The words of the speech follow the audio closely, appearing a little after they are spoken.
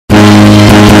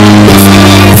So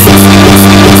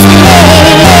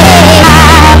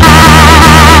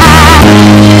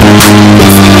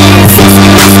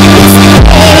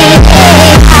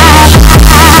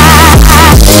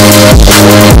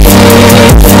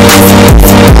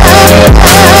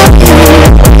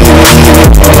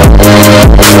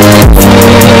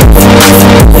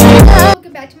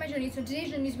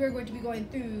today's journey we're going to be going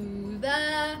through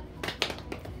the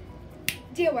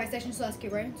DIY section, so let's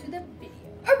get right into the video.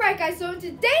 Alright guys, so in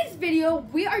today's video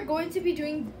we are going to be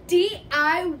doing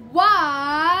DIY,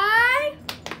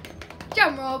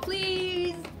 drum roll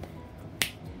please,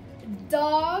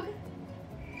 dog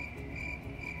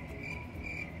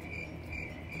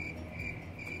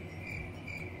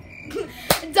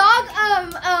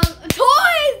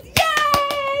toys!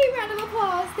 Yay! Round of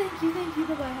applause. Thank you,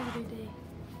 bye-bye, have a great day.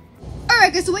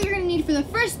 Alright guys, so what you're going to need for the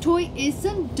first toy is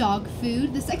some dog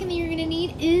food. The second thing you're going to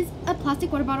need is a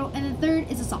plastic water bottle. And the third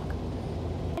is a sock.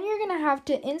 And you're going to have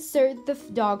to insert the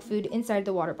dog food inside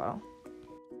the water bottle.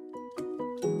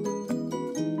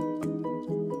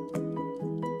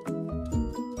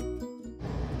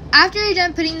 After you're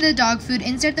done putting the dog food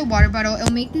inside the water bottle,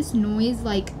 it'll make this noise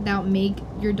like that'll make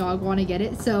your dog want to get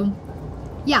it. So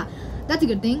yeah, that's a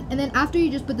good thing. And then after you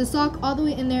just put the sock all the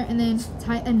way in there and then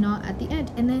tie a knot at the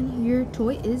end, and then your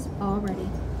toy is all ready.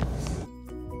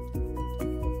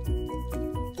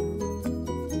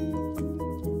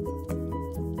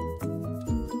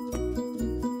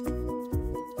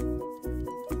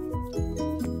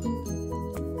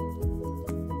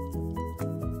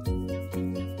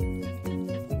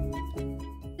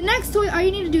 The next toy, all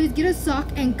you need to do is get a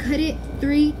sock and cut it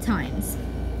 3 times.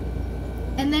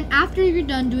 And then after you're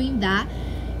done doing that,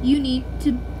 you need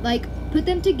to put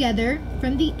them together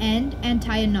from the end and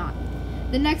tie a knot.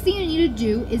 The next thing you need to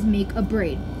do is make a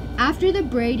braid. After the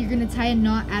braid, you're going to tie a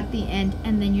knot at the end,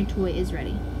 and then your toy is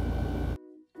ready.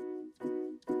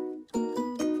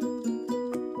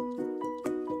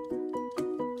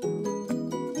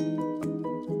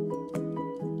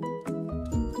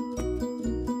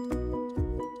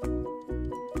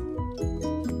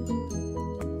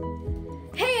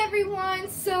 Everyone,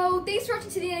 so thanks for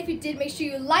watching to the end. If you did, make sure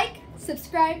you like,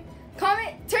 subscribe,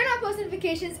 comment, turn on post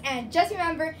notifications, and just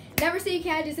remember, never say you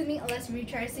can't do something unless you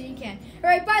try to say you can.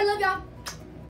 Alright, bye, love y'all.